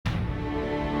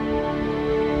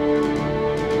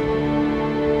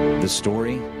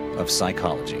story of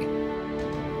psychology,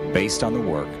 based on the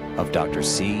work of Dr.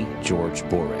 C. George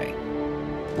Bourret,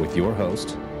 with your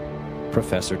host,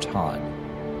 Professor Todd.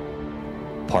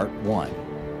 Part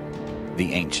 1,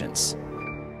 The Ancients,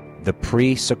 the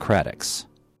Pre-Socratics.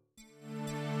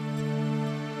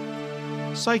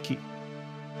 Psyche,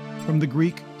 from the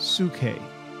Greek psyche,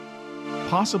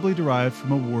 possibly derived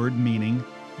from a word meaning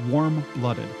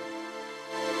warm-blooded,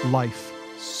 life,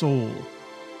 soul,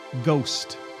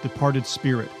 ghost, departed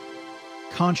spirit,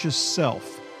 conscious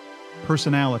self,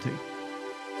 personality,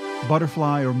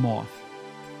 butterfly or moth.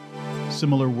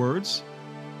 Similar words,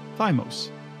 thymos,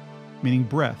 meaning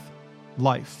breath,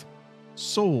 life,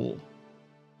 soul,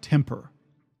 temper,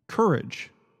 courage,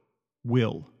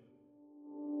 will.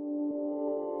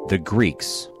 The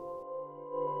Greeks.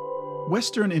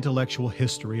 Western intellectual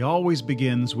history always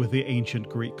begins with the ancient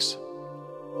Greeks.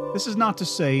 This is not to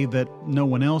say that no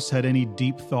one else had any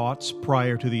deep thoughts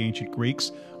prior to the ancient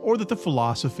Greeks, or that the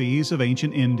philosophies of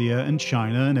ancient India and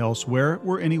China and elsewhere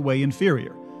were any way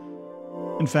inferior.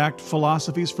 In fact,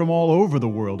 philosophies from all over the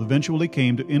world eventually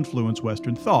came to influence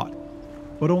Western thought,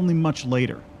 but only much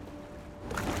later.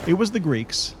 It was the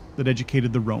Greeks that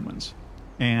educated the Romans,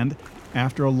 and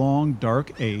after a long,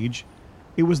 dark age,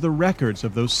 it was the records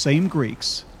of those same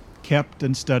Greeks, kept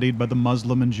and studied by the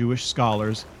Moslem and Jewish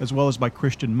scholars, as well as by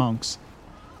Christian monks,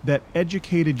 that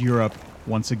educated Europe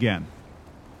once again.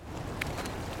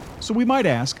 So we might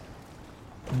ask,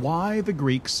 why the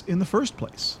Greeks in the first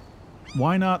place?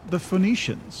 Why not the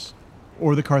Phoenicians,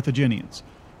 or the Carthaginians,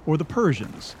 or the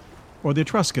Persians, or the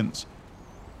Etruscans?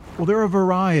 Well, there are a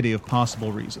variety of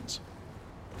possible reasons.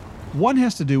 One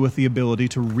has to do with the ability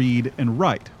to read and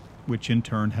write, which in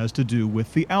turn has to do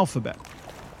with the alphabet.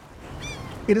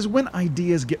 It is when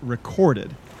ideas get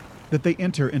recorded that they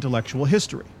enter intellectual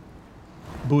history.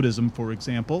 Buddhism, for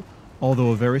example,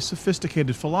 although a very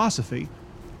sophisticated philosophy,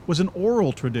 was an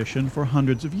oral tradition for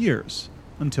hundreds of years,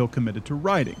 until committed to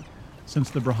writing, since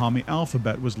the Brahmi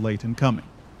alphabet was late in coming.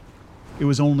 It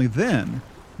was only then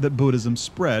that Buddhism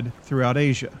spread throughout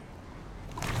Asia.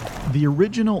 The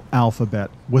original alphabet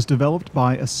was developed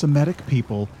by a Semitic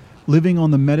people living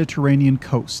on the Mediterranean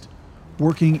coast,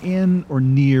 working in or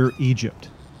near Egypt.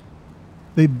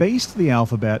 They based the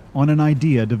alphabet on an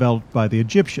idea developed by the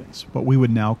Egyptians, what we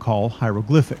would now call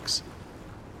hieroglyphics.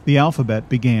 The alphabet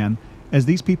began as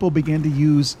these people began to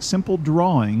use simple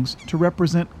drawings to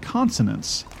represent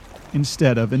consonants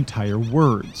instead of entire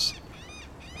words.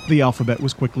 The alphabet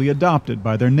was quickly adopted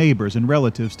by their neighbors and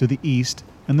relatives to the east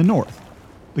and the north,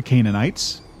 the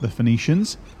Canaanites, the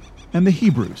Phoenicians, and the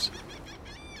Hebrews.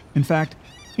 In fact,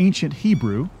 ancient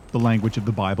Hebrew, the language of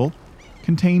the Bible,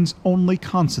 contains only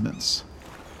consonants,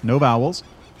 no vowels,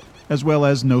 as well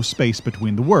as no space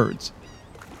between the words,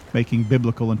 making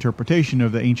biblical interpretation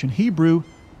of the ancient Hebrew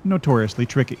notoriously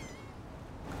tricky.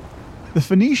 The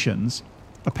Phoenicians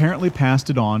apparently passed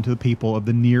it on to the people of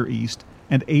the Near East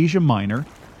and Asia Minor,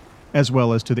 as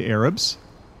well as to the Arabs,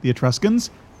 the Etruscans,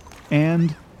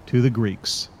 and to the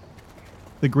Greeks.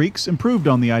 The Greeks improved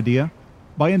on the idea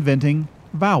by inventing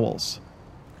vowels,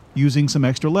 using some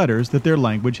extra letters that their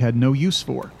language had no use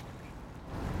for.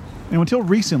 Now, until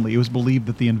recently, it was believed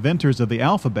that the inventors of the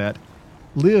alphabet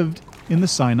lived in the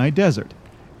Sinai Desert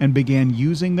and began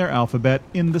using their alphabet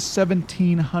in the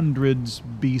 1700s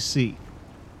BC.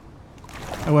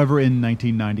 However, in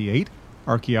 1998,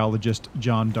 archaeologist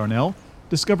John Darnell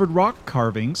discovered rock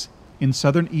carvings in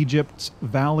southern Egypt's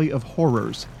Valley of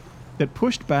Horrors that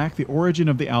pushed back the origin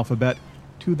of the alphabet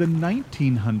to the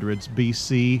 1900s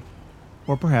BC,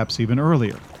 or perhaps even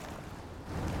earlier.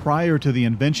 Prior to the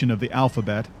invention of the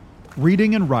alphabet,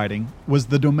 reading and writing was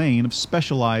the domain of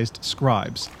specialized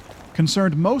scribes,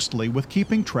 concerned mostly with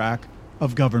keeping track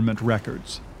of government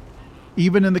records.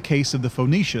 Even in the case of the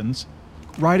Phoenicians,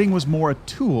 writing was more a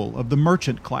tool of the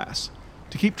merchant class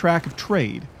to keep track of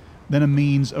trade than a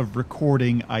means of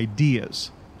recording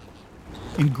ideas.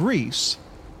 In Greece,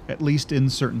 at least in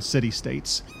certain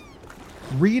city-states,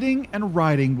 reading and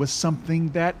writing was something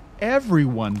that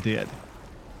everyone did.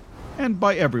 And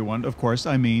by everyone, of course,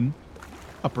 I mean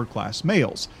upper-class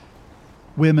males.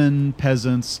 Women,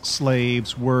 peasants,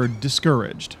 slaves were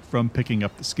discouraged from picking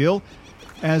up the skill,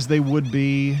 as they would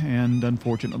be, and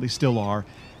unfortunately still are,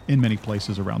 in many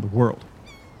places around the world.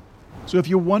 So if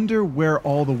you wonder where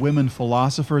all the women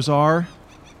philosophers are,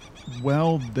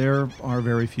 well, there are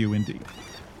very few indeed.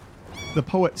 The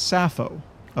poet Sappho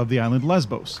of the island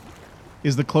Lesbos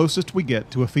is the closest we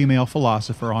get to a female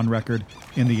philosopher on record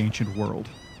in the ancient world.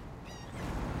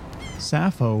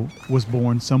 Sappho was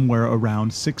born somewhere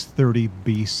around 630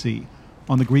 BC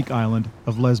on the Greek island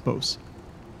of Lesbos.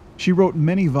 She wrote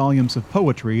many volumes of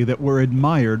poetry that were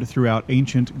admired throughout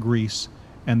ancient Greece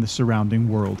and the surrounding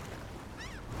world.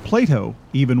 Plato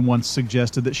even once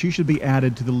suggested that she should be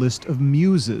added to the list of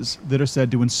muses that are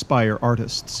said to inspire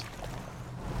artists.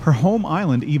 Her home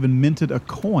island even minted a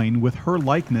coin with her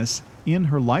likeness in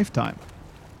her lifetime.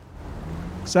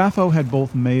 Sappho had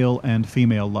both male and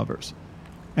female lovers,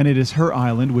 and it is her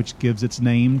island which gives its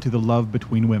name to the love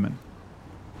between women.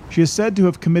 She is said to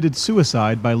have committed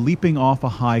suicide by leaping off a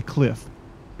high cliff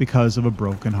because of a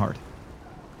broken heart.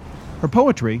 Her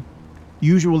poetry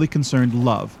usually concerned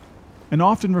love, and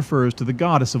often refers to the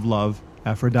goddess of love,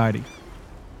 Aphrodite.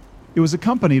 It was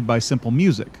accompanied by simple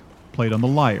music, played on the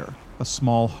lyre, a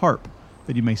small harp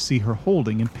that you may see her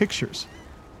holding in pictures.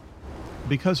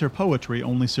 Because her poetry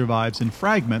only survives in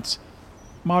fragments,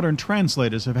 modern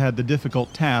translators have had the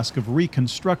difficult task of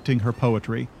reconstructing her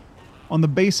poetry on the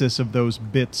basis of those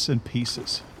bits and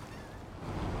pieces.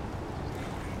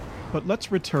 But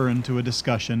let's return to a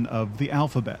discussion of the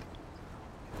alphabet.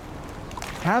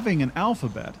 Having an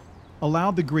alphabet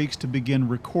allowed the Greeks to begin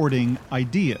recording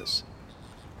ideas.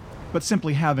 But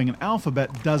simply having an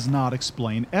alphabet does not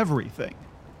explain everything.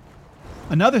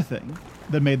 Another thing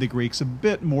that made the Greeks a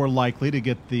bit more likely to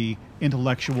get the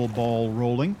intellectual ball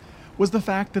rolling was the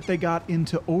fact that they got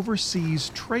into overseas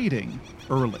trading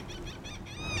early.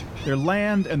 Their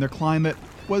land and their climate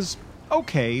was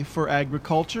okay for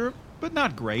agriculture, but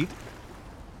not great.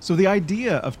 So the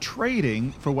idea of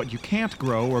trading for what you can't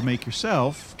grow or make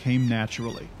yourself came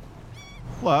naturally.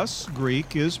 Plus,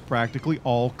 Greek is practically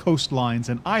all coastlines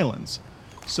and islands,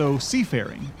 so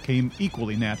seafaring came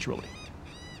equally naturally.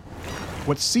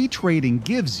 What sea trading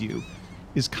gives you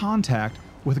is contact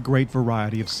with a great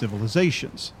variety of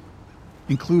civilizations,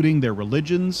 including their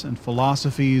religions and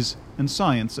philosophies and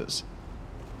sciences.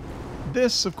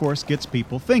 This, of course, gets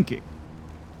people thinking.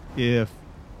 If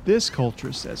this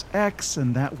culture says X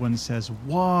and that one says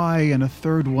Y and a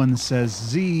third one says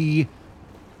Z,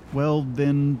 well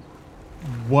then,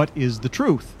 what is the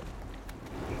truth?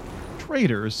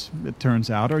 Traders, it turns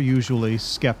out, are usually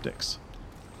skeptics.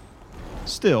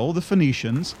 Still, the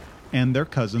Phoenicians and their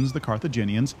cousins, the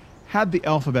Carthaginians, had the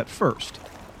alphabet first,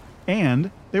 and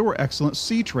they were excellent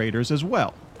sea traders as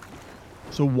well.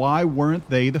 So why weren't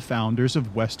they the founders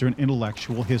of Western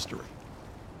intellectual history?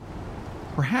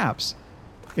 Perhaps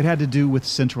it had to do with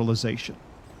centralization.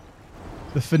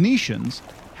 The Phoenicians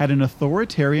had an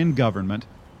authoritarian government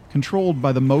controlled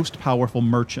by the most powerful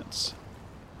merchants.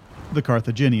 The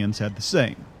Carthaginians had the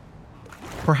same.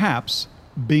 Perhaps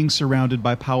being surrounded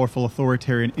by powerful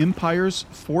authoritarian empires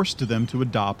forced them to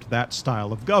adopt that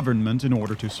style of government in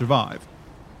order to survive.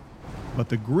 But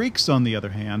the Greeks, on the other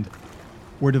hand,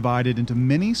 were divided into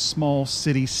many small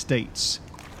city-states,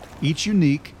 each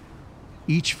unique,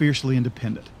 each fiercely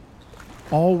independent,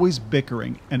 always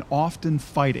bickering and often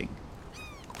fighting.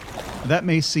 That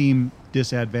may seem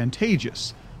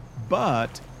disadvantageous,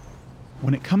 but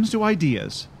when it comes to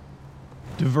ideas,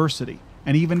 diversity,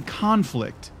 and even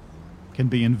conflict can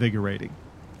be invigorating.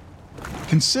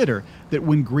 Consider that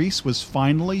when Greece was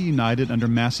finally united under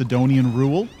Macedonian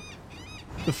rule,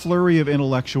 the flurry of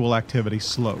intellectual activity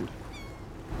slowed.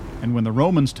 And when the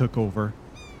Romans took over,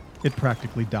 it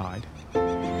practically died.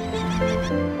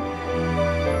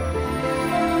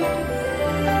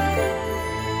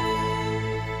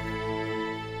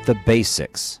 The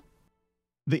basics.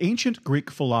 The ancient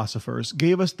Greek philosophers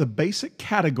gave us the basic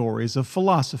categories of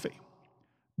philosophy,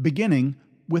 beginning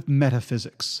with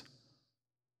metaphysics.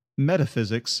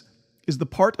 Metaphysics is the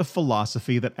part of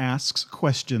philosophy that asks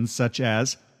questions such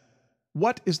as,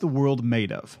 what is the world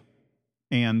made of?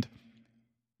 And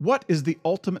what is the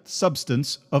ultimate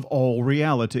substance of all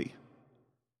reality?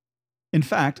 In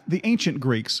fact, the ancient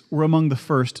Greeks were among the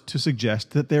first to suggest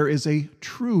that there is a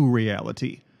true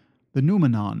reality, the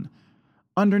noumenon,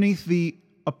 underneath the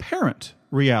apparent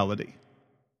reality,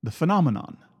 the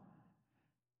phenomenon,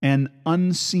 an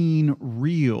unseen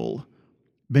real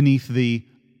beneath the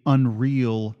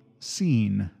unreal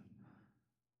seen.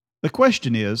 The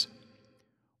question is,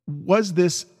 was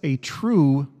this a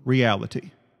true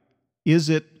reality? Is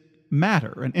it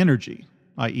matter and energy,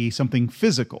 i.e., something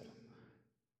physical?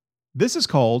 This is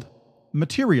called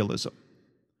materialism.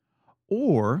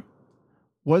 Or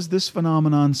was this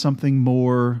phenomenon something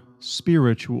more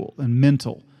spiritual and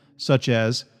mental, such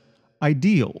as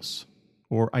ideals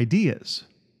or ideas?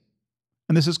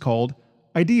 And this is called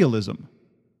idealism.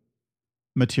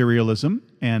 Materialism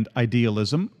and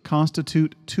idealism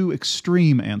constitute two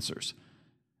extreme answers,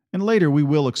 and later we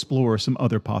will explore some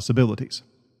other possibilities.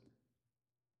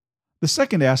 The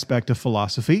second aspect of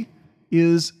philosophy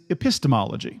is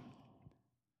epistemology.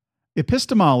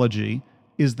 Epistemology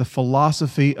is the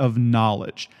philosophy of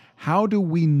knowledge. How do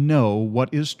we know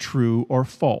what is true or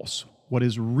false, what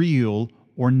is real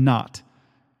or not?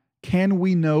 Can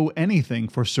we know anything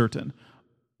for certain,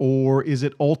 or is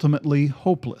it ultimately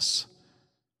hopeless?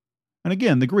 And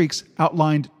again, the Greeks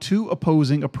outlined two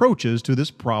opposing approaches to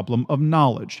this problem of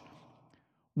knowledge.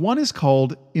 One is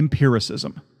called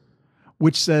empiricism,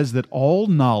 which says that all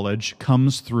knowledge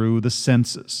comes through the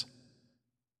senses.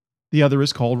 The other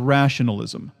is called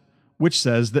rationalism, which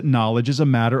says that knowledge is a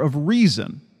matter of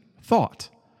reason, thought.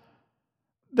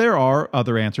 There are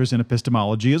other answers in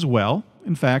epistemology as well.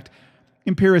 In fact,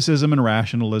 empiricism and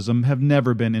rationalism have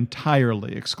never been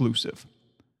entirely exclusive.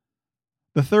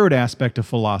 The third aspect of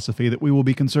philosophy that we will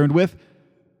be concerned with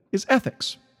is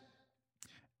ethics.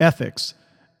 Ethics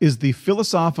is the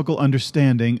philosophical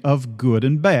understanding of good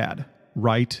and bad,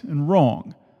 right and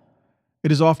wrong.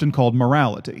 It is often called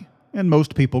morality, and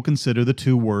most people consider the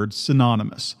two words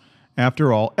synonymous.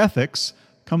 After all, ethics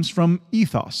comes from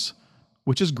ethos,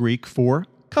 which is Greek for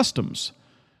customs,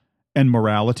 and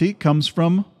morality comes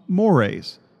from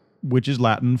mores, which is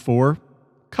Latin for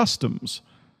customs.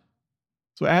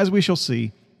 So as we shall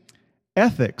see,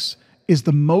 ethics is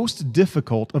the most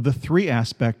difficult of the three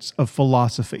aspects of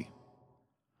philosophy.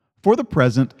 For the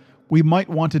present, we might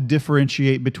want to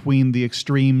differentiate between the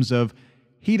extremes of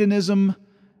hedonism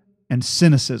and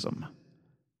cynicism.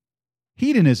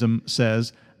 Hedonism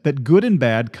says that good and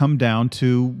bad come down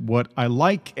to what I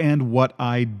like and what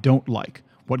I don't like,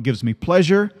 what gives me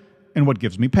pleasure and what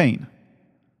gives me pain.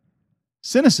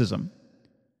 Cynicism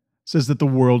says that the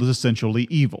world is essentially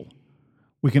evil.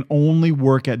 We can only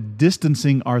work at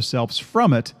distancing ourselves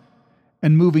from it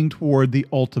and moving toward the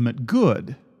ultimate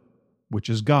good, which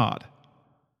is God.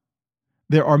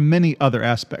 There are many other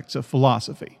aspects of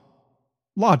philosophy.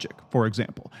 Logic, for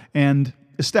example, and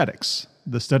aesthetics,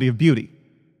 the study of beauty.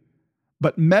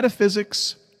 But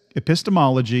metaphysics,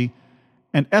 epistemology,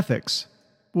 and ethics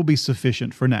will be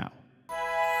sufficient for now.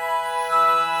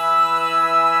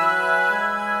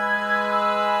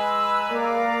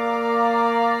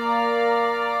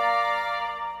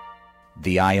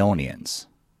 The Ionians.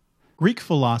 Greek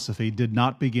philosophy did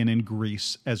not begin in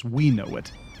Greece as we know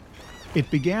it. It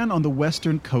began on the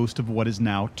western coast of what is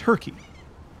now Turkey,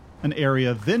 an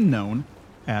area then known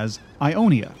as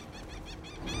Ionia.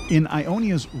 In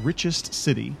Ionia's richest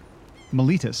city,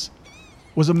 Miletus,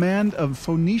 was a man of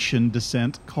Phoenician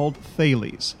descent called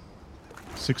Thales,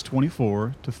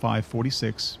 624 to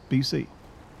 546 BC.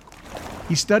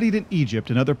 He studied in Egypt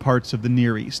and other parts of the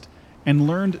Near East and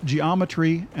learned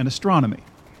geometry and astronomy.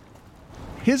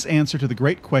 His answer to the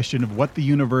great question of what the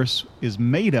universe is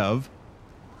made of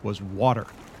was water.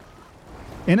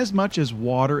 Inasmuch as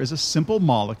water is a simple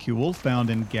molecule found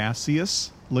in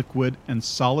gaseous, liquid, and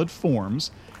solid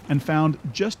forms, and found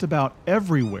just about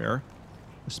everywhere,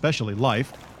 especially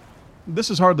life, this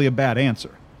is hardly a bad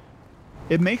answer.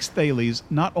 It makes Thales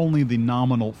not only the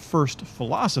nominal first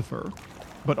philosopher,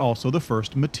 but also the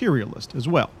first materialist as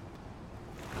well.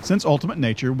 Since ultimate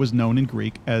nature was known in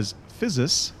Greek as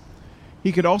physis,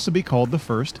 he could also be called the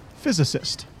first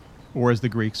physicist, or as the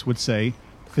Greeks would say,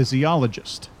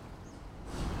 physiologist.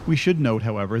 We should note,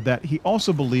 however, that he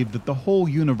also believed that the whole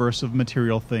universe of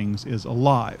material things is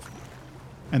alive,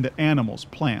 and that animals,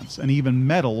 plants, and even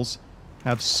metals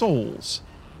have souls,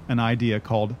 an idea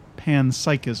called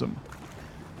panpsychism.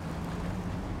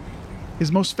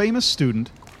 His most famous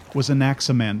student was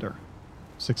Anaximander,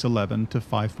 611 to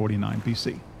 549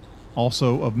 BC,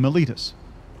 also of Miletus.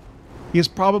 He is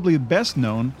probably best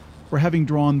known for having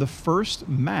drawn the first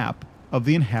map of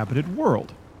the inhabited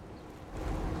world.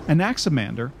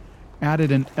 Anaximander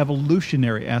added an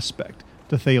evolutionary aspect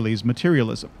to Thales'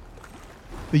 materialism.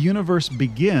 The universe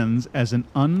begins as an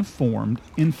unformed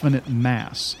infinite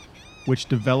mass, which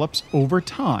develops over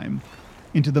time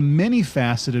into the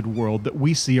many-faceted world that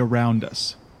we see around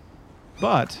us.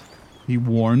 But, he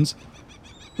warns,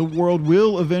 the world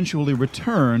will eventually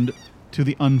return to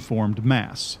the unformed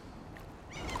mass.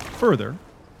 Further,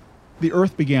 the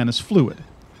earth began as fluid,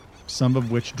 some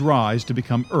of which dries to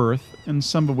become earth, and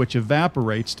some of which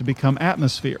evaporates to become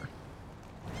atmosphere.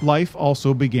 Life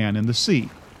also began in the sea,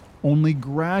 only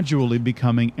gradually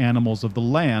becoming animals of the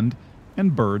land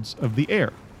and birds of the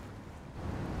air.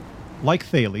 Like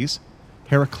Thales,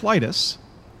 Heraclitus,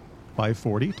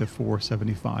 540 to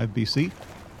 475 BC,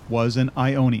 was an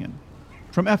Ionian,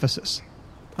 from Ephesus,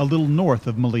 a little north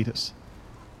of Miletus.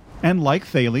 And like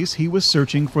Thales, he was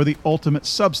searching for the ultimate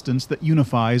substance that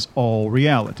unifies all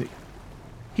reality.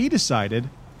 He decided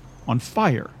on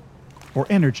fire, or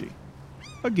energy.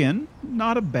 Again,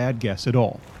 not a bad guess at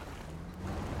all.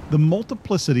 The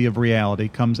multiplicity of reality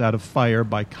comes out of fire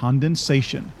by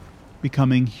condensation,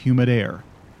 becoming humid air,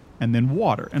 and then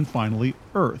water, and finally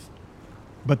earth.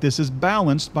 But this is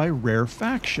balanced by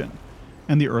rarefaction,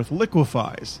 and the earth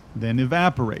liquefies, then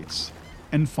evaporates,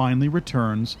 and finally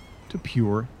returns to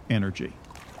pure energy.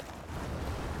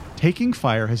 Taking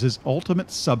fire as his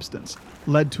ultimate substance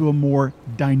led to a more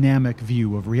dynamic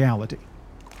view of reality.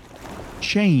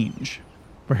 Change,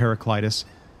 for Heraclitus,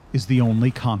 is the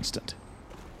only constant.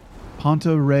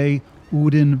 Panta re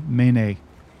uden mene.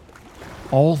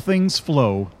 All things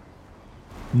flow,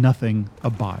 nothing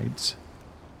abides.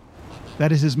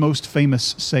 That is his most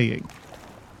famous saying.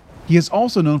 He is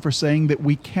also known for saying that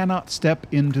we cannot step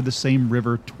into the same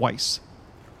river twice,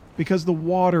 because the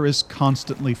water is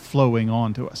constantly flowing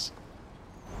onto us.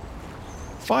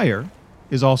 Fire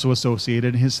is also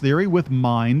associated in his theory with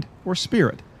mind or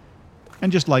spirit.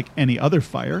 And just like any other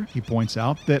fire, he points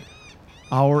out that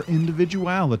our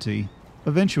individuality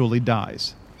eventually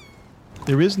dies.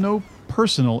 There is no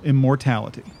personal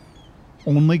immortality.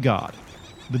 Only God,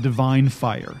 the divine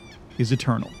fire, is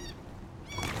eternal.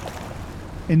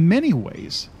 In many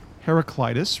ways,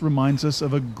 Heraclitus reminds us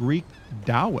of a Greek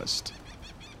Taoist.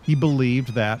 He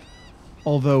believed that,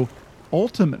 although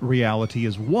ultimate reality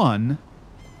is one,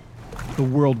 the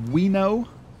world we know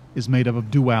is made up of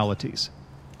dualities,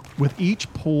 with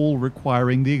each pole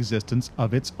requiring the existence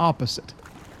of its opposite.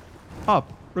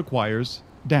 Up requires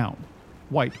down.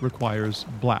 White requires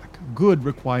black. Good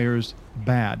requires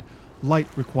bad. Light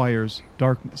requires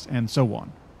darkness, and so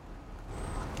on.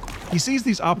 He sees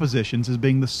these oppositions as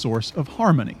being the source of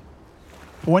harmony,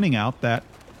 pointing out that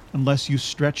unless you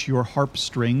stretch your harp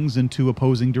strings in two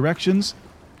opposing directions,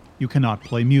 you cannot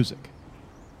play music.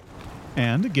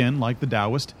 And again, like the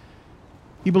Taoist,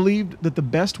 he believed that the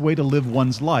best way to live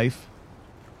one's life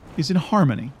is in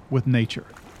harmony with nature.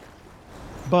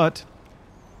 But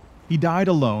he died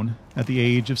alone at the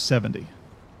age of 70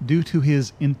 due to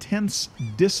his intense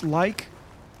dislike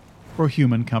for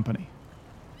human company.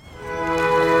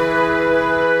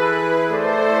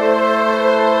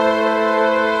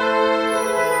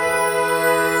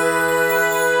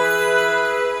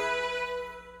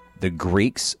 The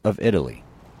Greeks of Italy.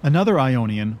 Another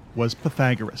Ionian was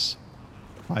Pythagoras,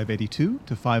 582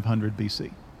 to 500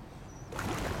 BC.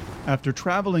 After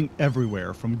traveling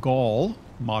everywhere from Gaul,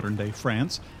 modern-day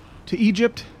France, to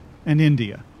Egypt and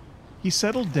India, he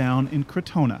settled down in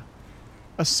Crotona,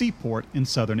 a seaport in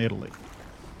southern Italy.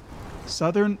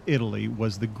 Southern Italy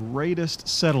was the greatest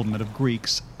settlement of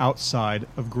Greeks outside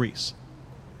of Greece,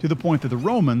 to the point that the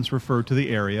Romans referred to the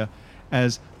area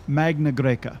as Magna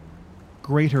Graeca,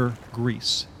 Greater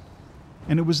Greece.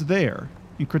 And it was there,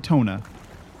 in Crotona,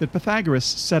 that Pythagoras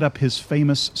set up his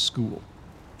famous school.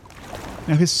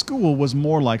 Now, his school was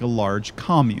more like a large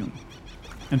commune,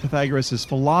 and Pythagoras'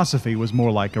 philosophy was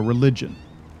more like a religion.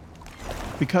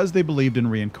 Because they believed in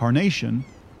reincarnation,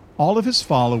 all of his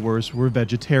followers were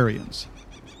vegetarians.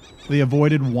 They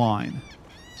avoided wine,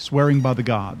 swearing by the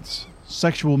gods,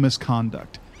 sexual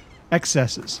misconduct,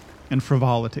 excesses, and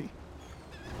frivolity.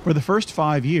 For the first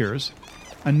 5 years,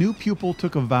 a new pupil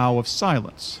took a vow of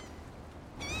silence.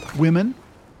 Women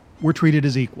were treated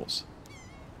as equals,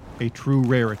 a true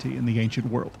rarity in the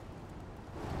ancient world.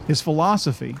 His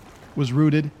philosophy was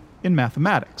rooted in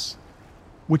mathematics,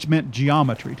 which meant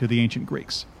geometry to the ancient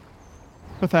Greeks.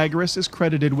 Pythagoras is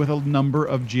credited with a number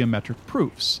of geometric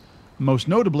proofs, most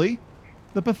notably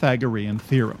the Pythagorean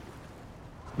theorem.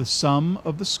 The sum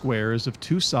of the squares of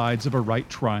two sides of a right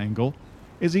triangle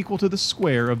is equal to the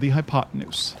square of the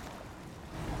hypotenuse.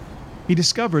 He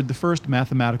discovered the first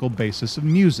mathematical basis of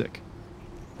music,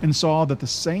 and saw that the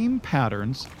same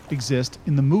patterns exist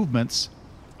in the movements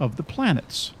of the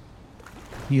planets.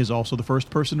 He is also the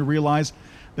first person to realize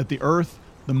that the Earth,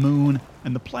 the Moon,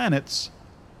 and the planets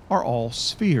are all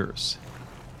spheres,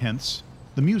 hence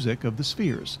the music of the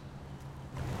spheres.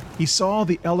 He saw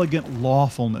the elegant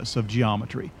lawfulness of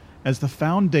geometry as the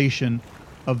foundation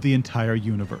of the entire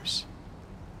universe.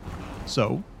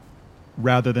 So,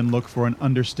 rather than look for an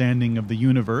understanding of the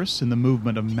universe in the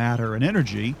movement of matter and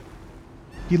energy,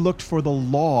 he looked for the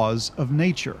laws of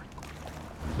nature,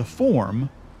 the form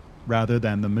rather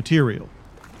than the material.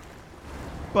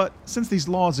 But since these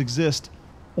laws exist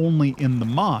only in the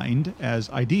mind as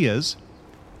ideas,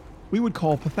 we would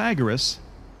call Pythagoras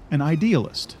an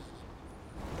idealist.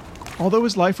 Although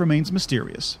his life remains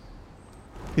mysterious,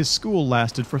 his school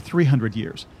lasted for 300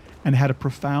 years and had a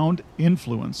profound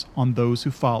influence on those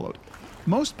who followed,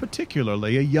 most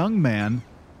particularly a young man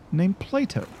named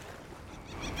Plato.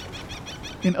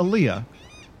 In Elea,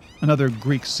 another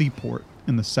Greek seaport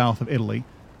in the south of Italy,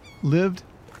 lived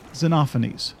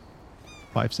Xenophanes,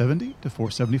 570 to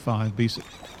 475 BC.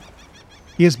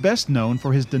 He is best known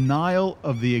for his denial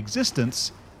of the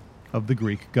existence of the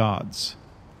Greek gods.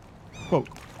 Quote,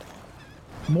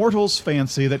 "Mortals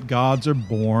fancy that gods are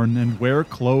born and wear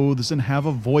clothes and have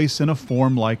a voice and a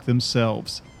form like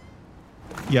themselves.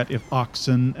 Yet if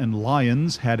oxen and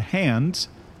lions had hands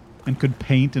and could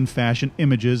paint and fashion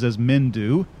images as men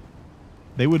do,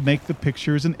 they would make the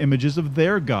pictures and images of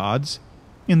their gods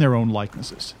in their own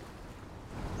likenesses.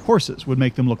 Horses would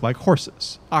make them look like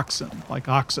horses, oxen like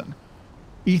oxen.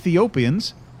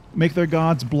 Ethiopians make their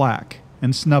gods black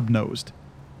and snub-nosed.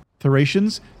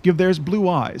 Thracians give theirs blue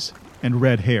eyes and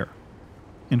red hair."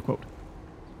 End quote.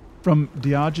 From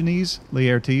Diogenes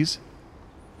Laertes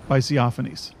by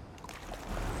Theophanes.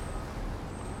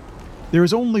 "There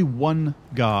is only one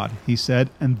God," he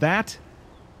said, "and that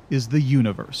is the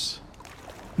universe,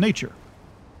 nature.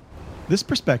 This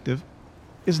perspective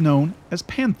is known as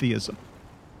pantheism.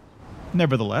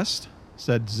 Nevertheless,"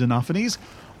 said Xenophanes,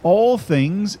 "all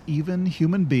things, even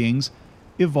human beings,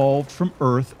 evolved from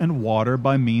earth and water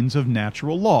by means of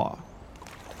natural law.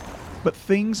 But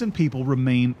things and people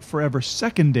remain forever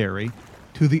secondary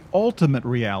to the ultimate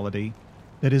reality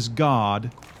that is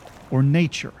God or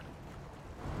nature."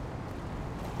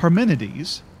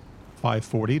 Parmenides,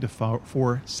 540 to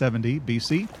 470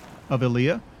 BC, of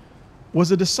Elea,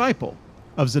 was a disciple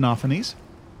of Xenophanes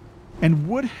and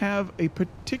would have a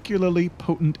particularly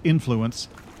potent influence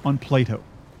on Plato.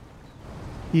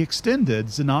 He extended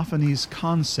Xenophanes'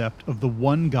 concept of the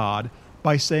one God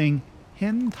by saying,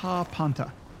 "Hen ta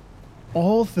panta,"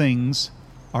 all things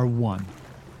are one.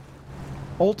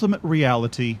 Ultimate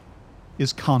reality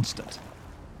is constant.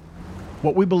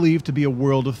 What we believe to be a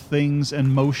world of things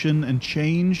and motion and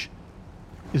change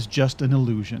is just an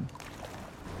illusion.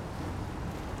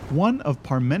 One of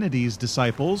Parmenides'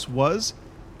 disciples was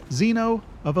Zeno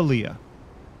of Elea,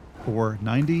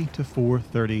 490 to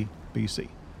 430 BC.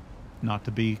 Not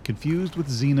to be confused with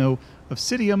Zeno of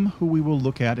Citium, who we will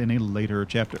look at in a later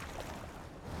chapter.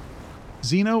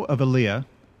 Zeno of Elea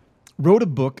wrote a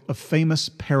book of famous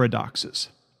paradoxes,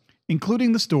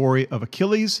 including the story of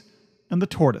Achilles and the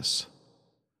tortoise.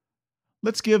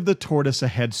 Let's give the tortoise a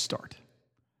head start.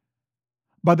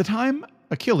 By the time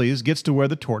Achilles gets to where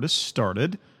the tortoise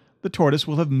started, the tortoise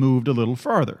will have moved a little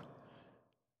farther.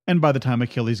 And by the time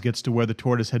Achilles gets to where the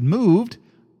tortoise had moved,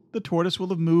 the tortoise will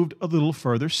have moved a little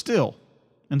further still,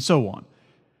 and so on.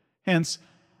 Hence,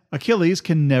 Achilles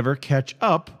can never catch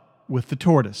up with the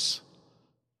tortoise.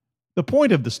 The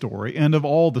point of the story, and of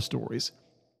all the stories,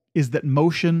 is that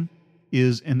motion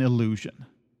is an illusion.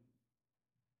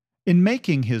 In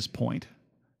making his point,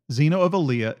 Zeno of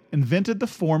Elea invented the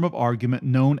form of argument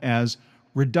known as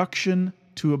reduction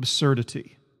to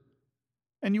absurdity.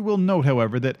 And you will note,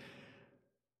 however, that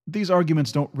these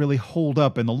arguments don't really hold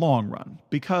up in the long run,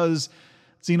 because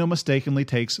Zeno mistakenly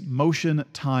takes motion,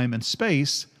 time, and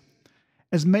space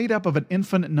as made up of an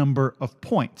infinite number of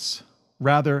points,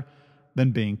 rather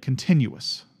than being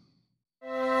continuous.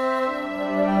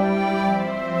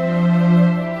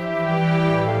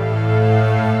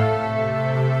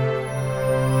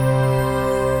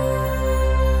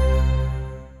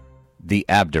 The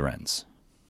Abderans.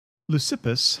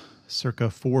 Leucippus, circa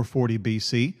 440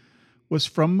 BC, was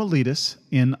from Miletus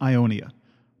in Ionia,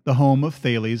 the home of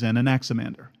Thales and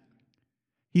Anaximander.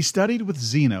 He studied with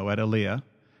Zeno at Elea,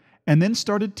 and then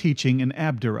started teaching in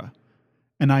Abdera,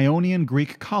 an Ionian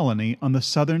Greek colony on the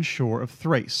southern shore of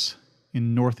Thrace,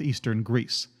 in northeastern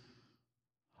Greece.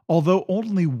 Although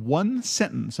only one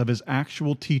sentence of his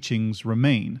actual teachings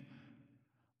remain,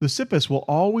 Leucippus will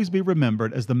always be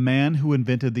remembered as the man who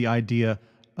invented the idea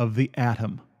of the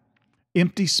atom,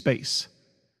 empty space,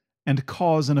 and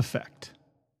cause and effect.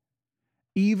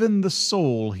 Even the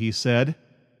soul, he said,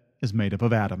 is made up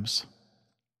of atoms.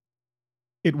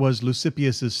 It was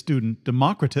Leucippus' student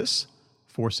Democritus,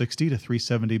 460 to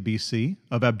 370 BC,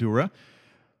 of Abdera,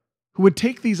 who would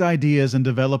take these ideas and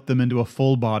develop them into a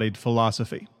full-bodied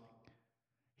philosophy.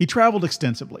 He traveled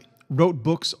extensively, wrote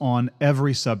books on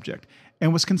every subject,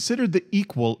 and was considered the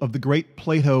equal of the great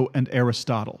Plato and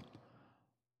Aristotle.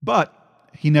 But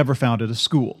he never founded a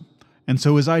school, and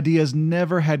so his ideas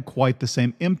never had quite the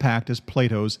same impact as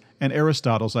Plato's and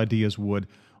Aristotle's ideas would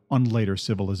on later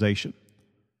civilization.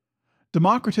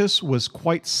 Democritus was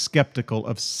quite skeptical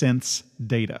of sense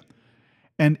data,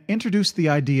 and introduced the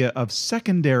idea of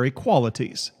secondary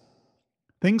qualities.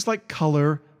 Things like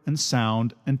color and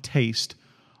sound and taste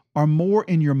are more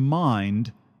in your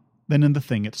mind than in the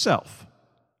thing itself.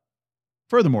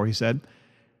 Furthermore, he said,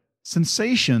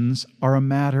 sensations are a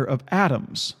matter of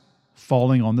atoms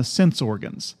falling on the sense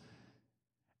organs,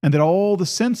 and that all the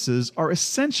senses are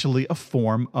essentially a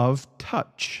form of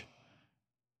touch.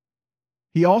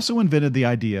 He also invented the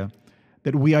idea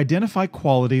that we identify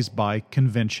qualities by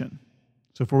convention.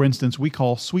 So, for instance, we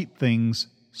call sweet things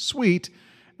sweet,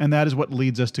 and that is what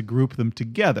leads us to group them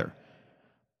together,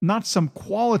 not some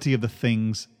quality of the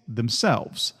things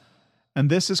themselves. And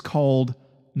this is called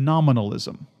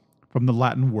nominalism, from the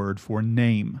Latin word for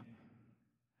name.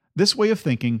 This way of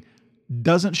thinking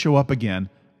doesn't show up again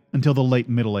until the late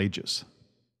Middle Ages.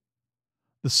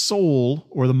 The soul,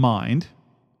 or the mind,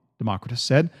 Democritus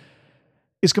said,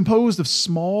 is composed of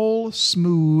small,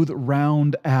 smooth,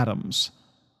 round atoms,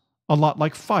 a lot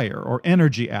like fire or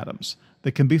energy atoms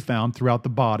that can be found throughout the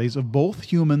bodies of both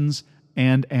humans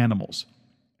and animals,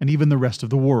 and even the rest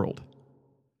of the world.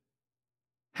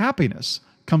 Happiness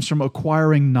comes from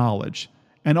acquiring knowledge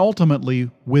and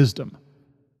ultimately wisdom.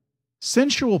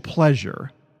 Sensual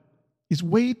pleasure is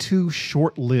way too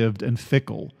short-lived and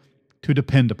fickle to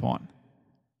depend upon.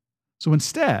 So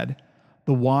instead,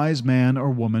 the wise man or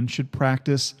woman should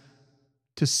practice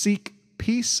to seek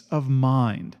peace of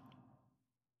mind,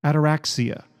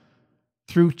 ataraxia,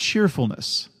 through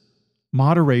cheerfulness,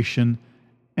 moderation,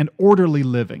 and orderly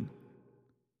living.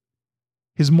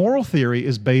 His moral theory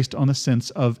is based on a sense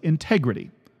of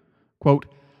integrity. Quote,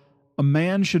 "A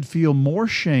man should feel more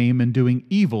shame in doing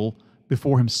evil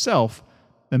before himself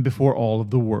than before all of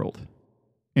the world."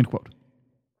 End quote.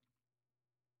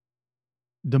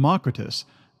 Democritus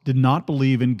did not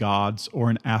believe in gods or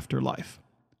an afterlife.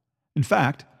 In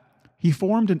fact, he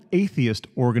formed an atheist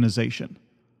organization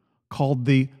called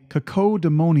the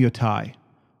Cacodemoniatai,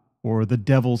 or the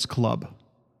Devil's Club.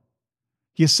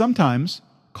 He is sometimes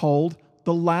called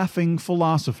the laughing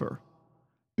philosopher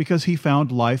because he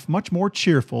found life much more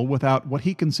cheerful without what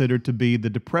he considered to be the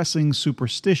depressing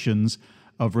superstitions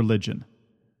of religion.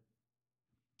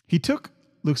 He took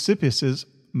Leucippus's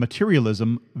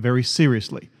materialism very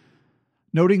seriously,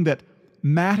 noting that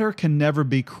matter can never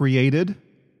be created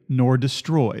nor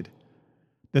destroyed,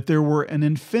 that there were an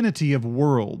infinity of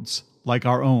worlds like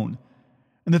our own,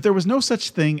 and that there was no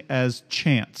such thing as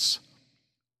chance,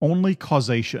 only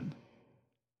causation.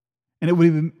 And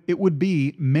it would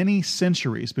be many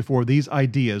centuries before these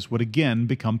ideas would again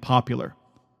become popular.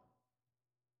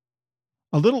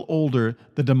 A little older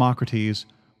than Democritus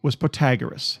was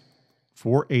Protagoras,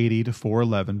 480 to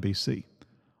 411 BC,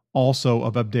 also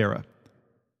of Abdera.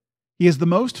 He is the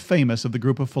most famous of the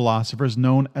group of philosophers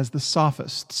known as the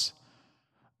Sophists.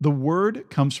 The word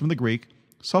comes from the Greek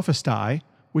sophistai,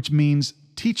 which means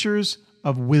teachers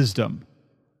of wisdom,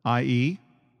 i.e.,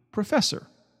 professor.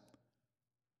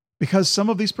 Because some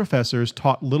of these professors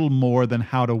taught little more than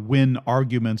how to win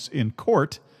arguments in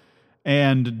court,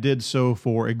 and did so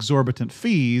for exorbitant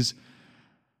fees,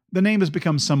 the name has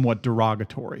become somewhat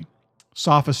derogatory.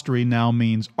 Sophistry now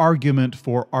means argument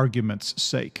for argument's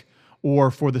sake,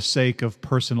 or for the sake of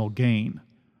personal gain.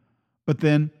 But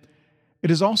then,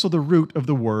 it is also the root of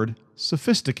the word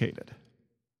sophisticated.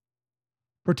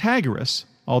 Protagoras,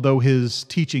 although his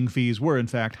teaching fees were in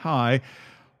fact high,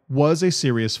 was a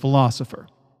serious philosopher.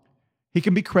 He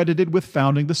can be credited with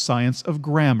founding the science of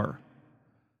grammar,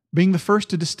 being the first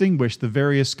to distinguish the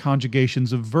various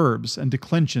conjugations of verbs and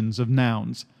declensions of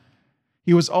nouns.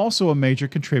 He was also a major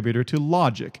contributor to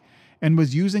logic, and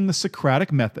was using the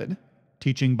Socratic method,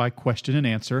 teaching by question and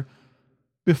answer,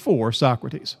 before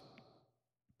Socrates.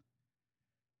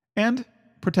 And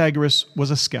Protagoras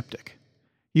was a skeptic.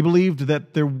 He believed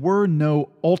that there were no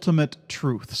ultimate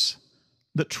truths,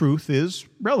 that truth is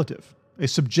relative, a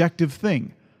subjective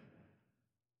thing.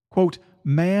 Quote,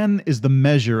 "Man is the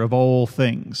measure of all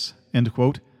things," end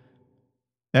quote.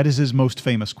 That is his most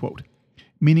famous quote,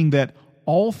 meaning that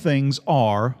all things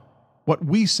are what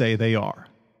we say they are.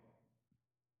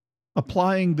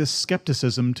 Applying this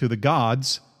skepticism to the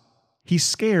gods, he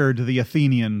scared the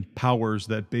Athenian powers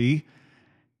that be,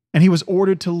 and he was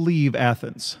ordered to leave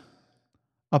Athens.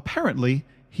 Apparently,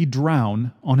 he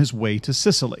drowned on his way to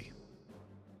Sicily.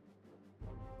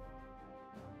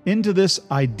 Into this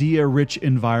idea-rich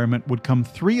environment would come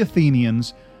three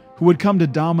Athenians who would come to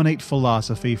dominate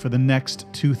philosophy for the next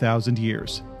 2,000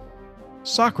 years: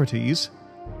 Socrates,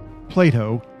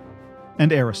 Plato,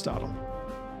 and Aristotle.